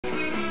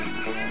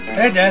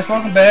Hey guys,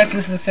 welcome back.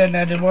 This is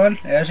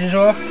Ted91, as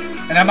usual.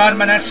 And I'm on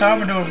my next song.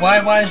 We're doing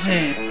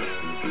YYZ.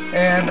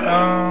 And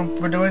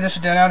we're doing this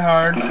again on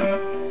hard.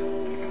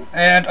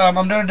 And I'm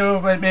gonna do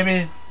like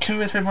maybe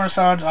 2 or 3 more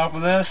songs off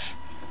of this.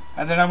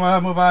 And then I'm gonna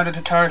move on to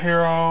Guitar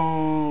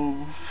Hero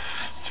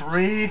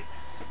 3.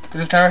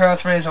 Because Guitar Hero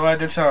 3 is a lot of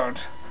good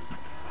songs.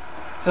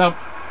 So,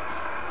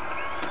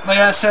 like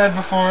I said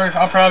before,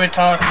 I'll probably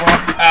talk more.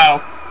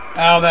 Ow.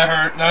 Ow, that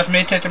hurt. That was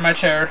me taking my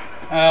chair.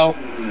 Ow.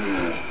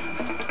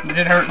 It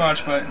didn't hurt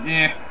much, but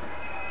yeah.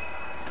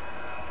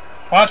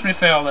 Watch me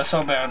fail this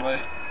so badly.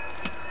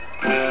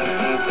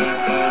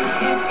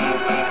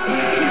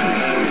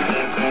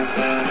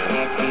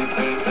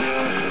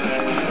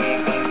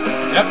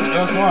 Yep,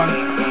 there was one.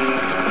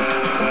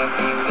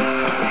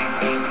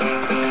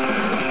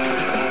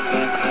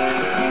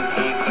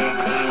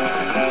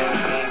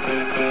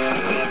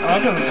 Oh,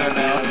 I'm doing good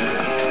now.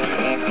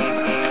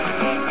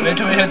 Wait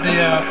till we hit the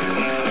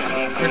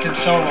freaking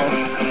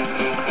solo.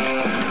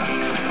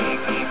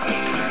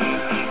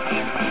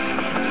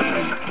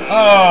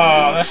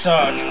 Oh, that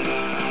sucked.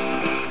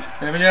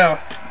 There we go.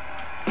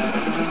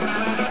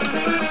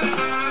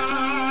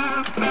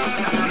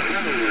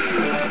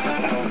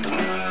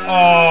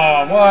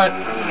 Oh, what?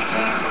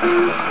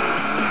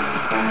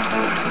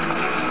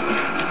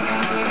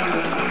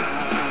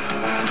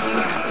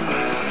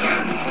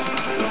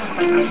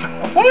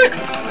 What?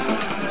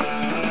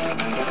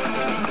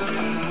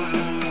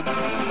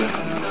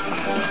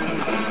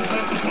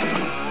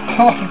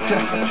 Oh,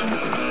 gosh.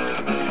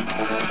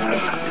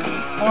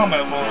 Oh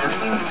my lord.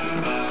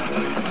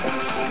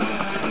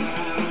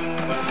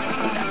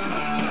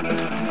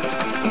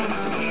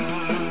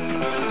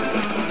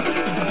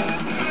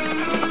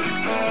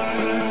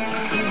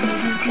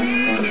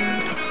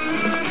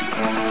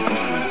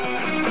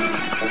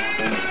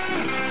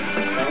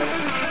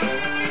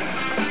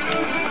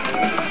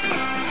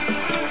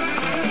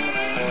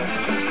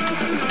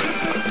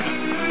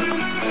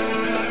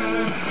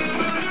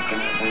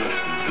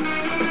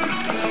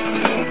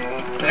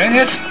 Dang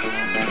it.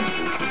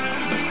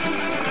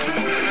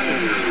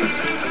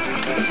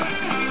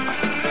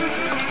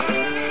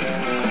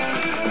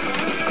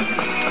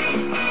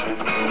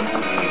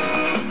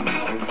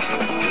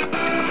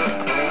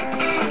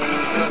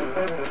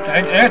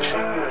 Dang it!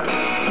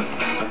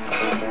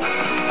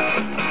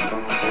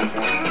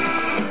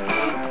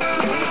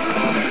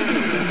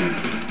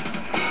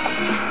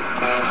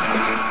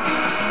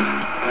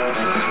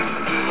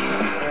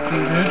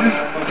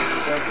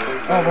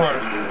 Oh Lord.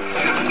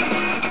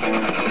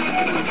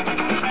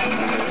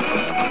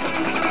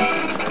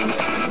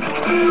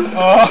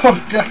 Oh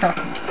God.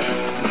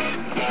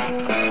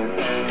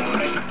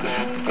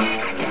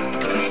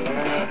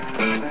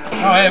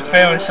 Oh, I am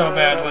failing so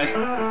badly.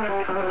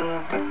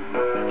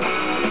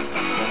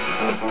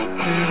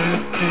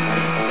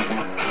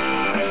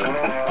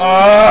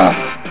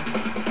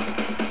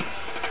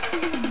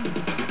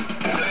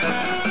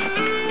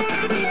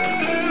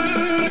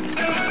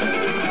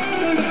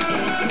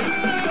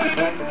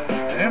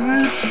 Damn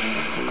it.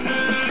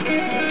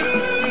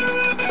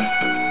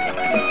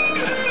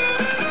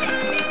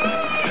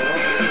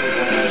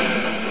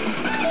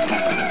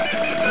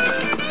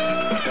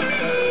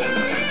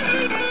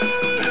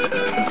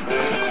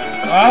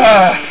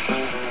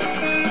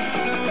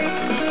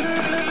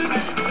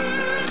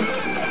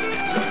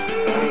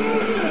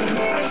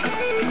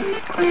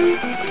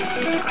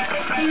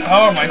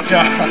 Oh my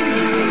God.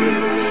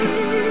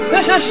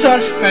 This is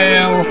such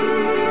fail.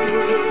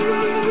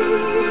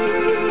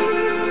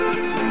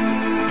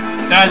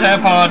 Guys, I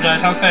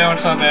apologize. I'm failing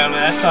so badly.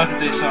 I suck at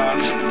these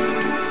songs.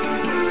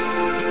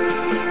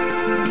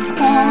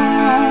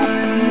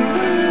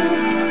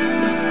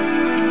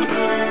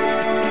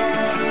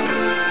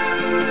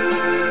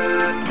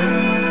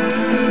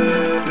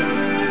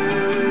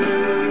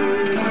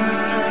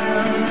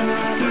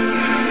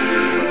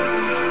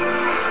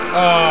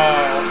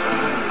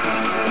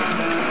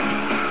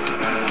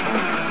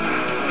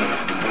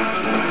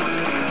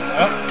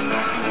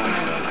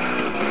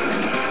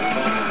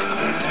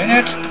 Dang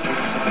it!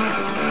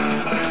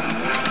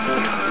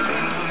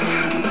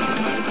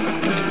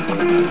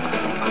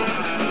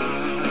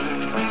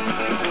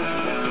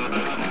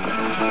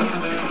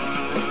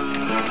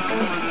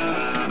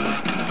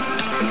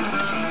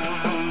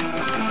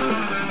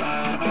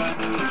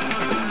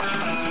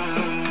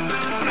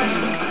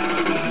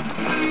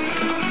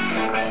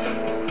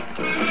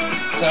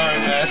 Sorry,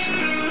 guys.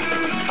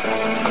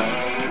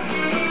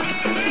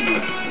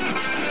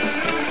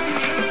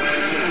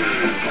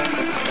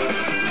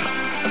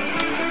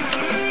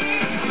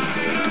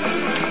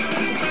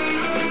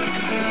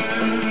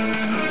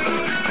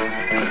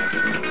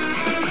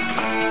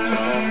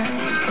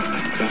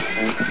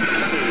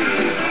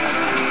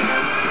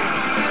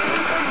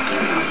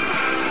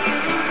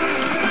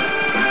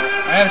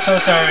 I'm so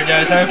sorry,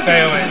 guys. I'm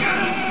failing.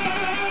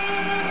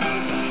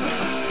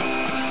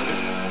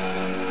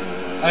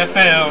 I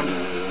failed.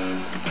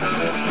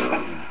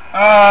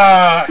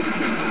 Ah!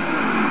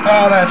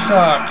 Oh, that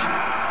sucked.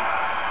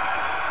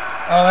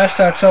 Oh, that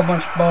sucked so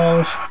much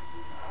balls.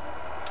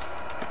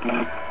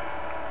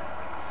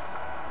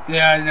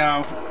 Yeah, I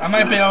know. I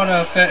might be able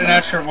to fit an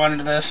extra one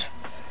into this.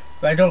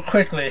 But I do it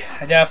quickly.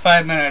 I got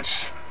 5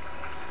 minutes.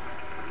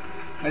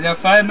 I got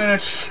 5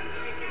 minutes.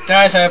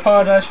 Guys, I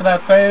apologize for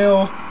that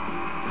fail.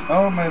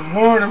 Oh my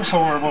lord, it was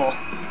horrible.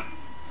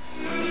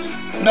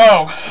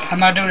 No, I'm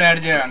not doing that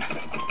again.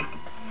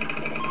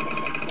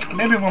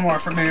 Maybe one more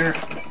from here.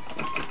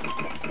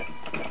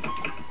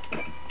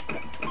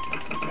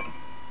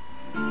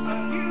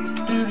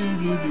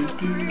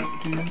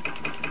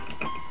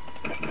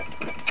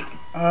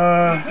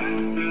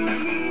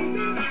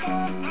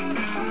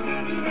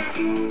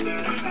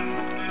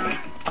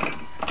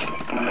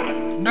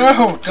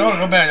 No, don't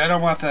go back. I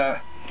don't want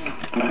that.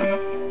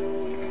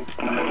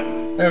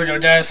 There we go,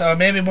 guys.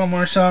 Maybe one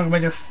more song if I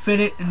can fit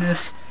it in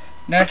this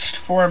next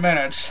 4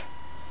 minutes.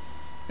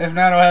 If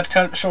not, I'll have to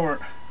cut it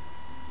short.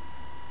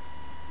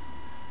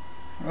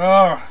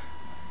 Oh,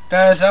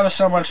 guys, that was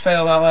so much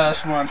fail, that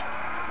last one.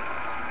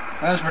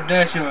 That was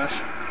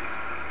ridiculous.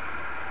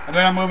 And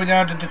then I'm moving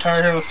down to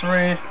Guitar Hero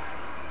 3.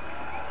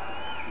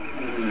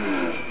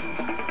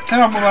 Then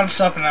I'll move on to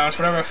something else,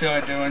 whatever I feel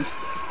like doing.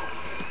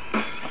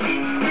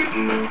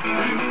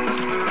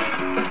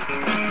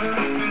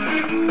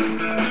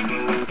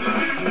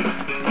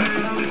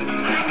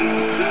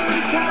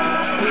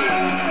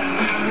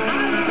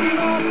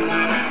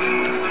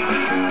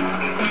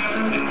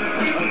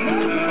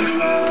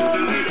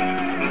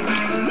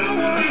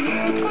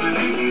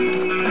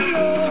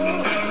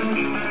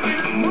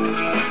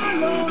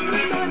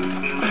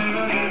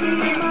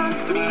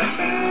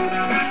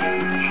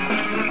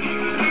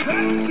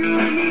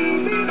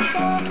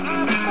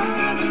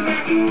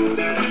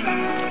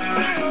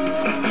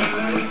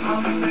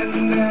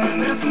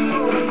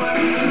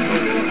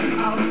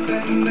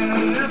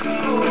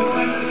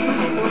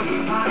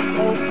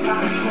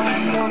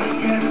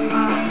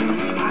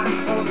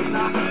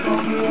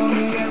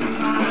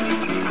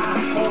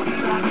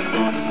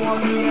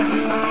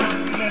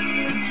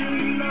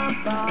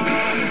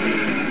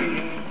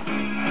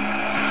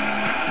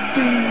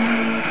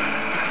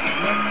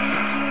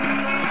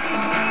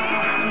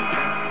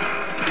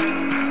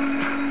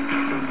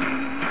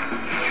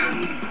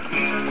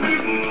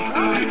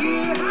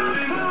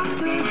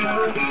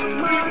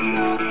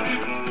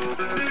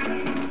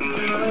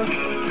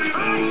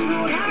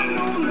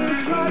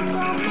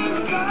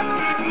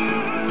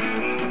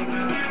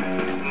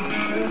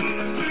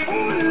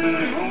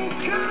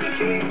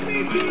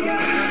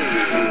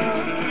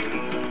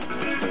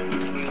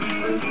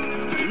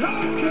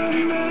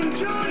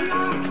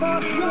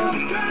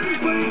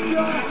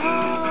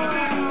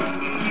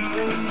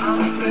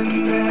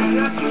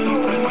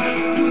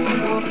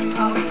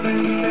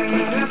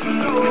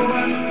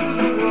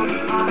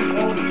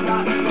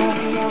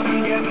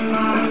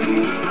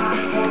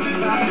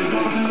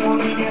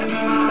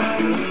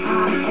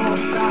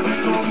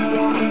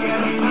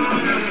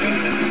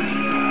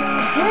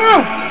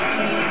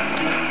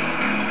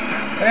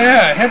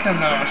 Yeah, I hit the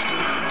nose.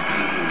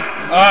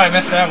 Oh, I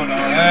missed that one.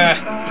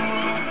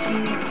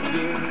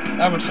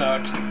 That one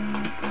sucked.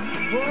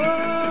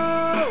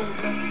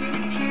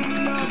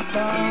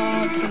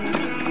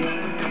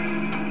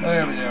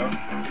 There we go.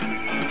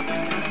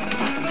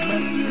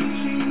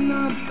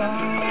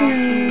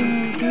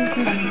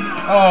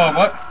 Oh,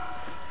 what?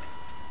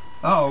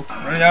 Uh-oh,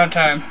 running out of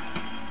time.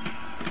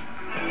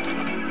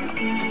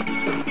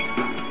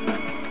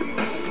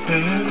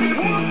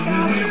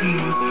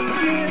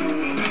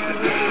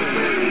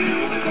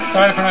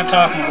 Sorry for not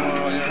talking a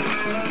little earlier.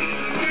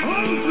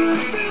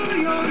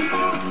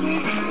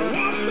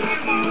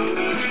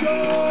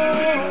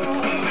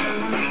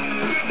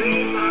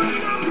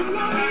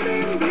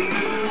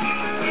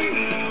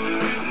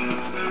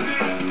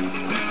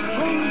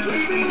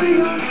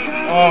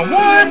 Oh,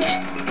 what?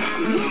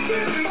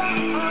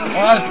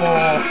 Oh, that's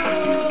bull.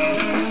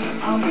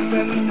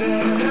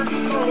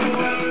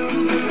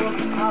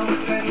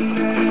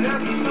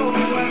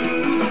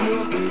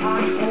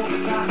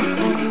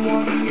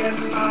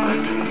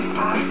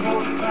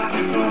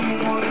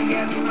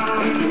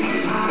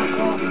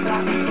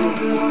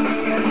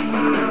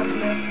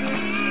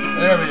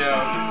 There we go.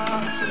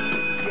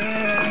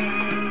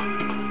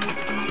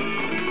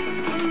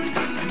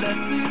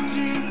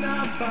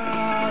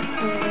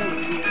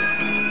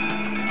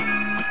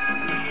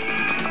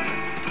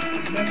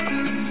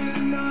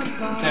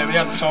 Okay, we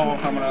got the solo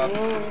coming up.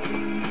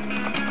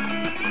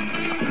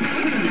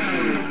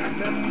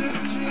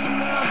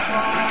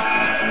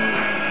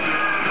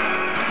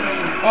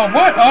 Oh,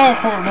 what? Oh,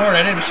 poor Lord,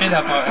 I didn't see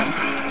that button.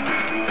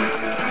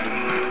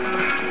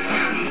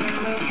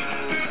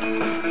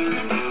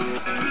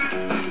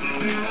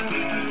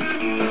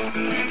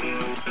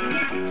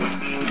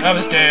 That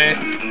was gay.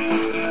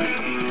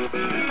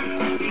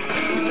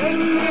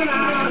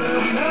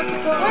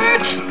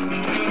 What?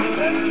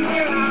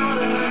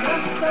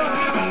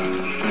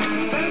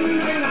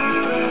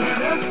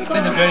 I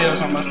think the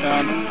video's almost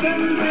done.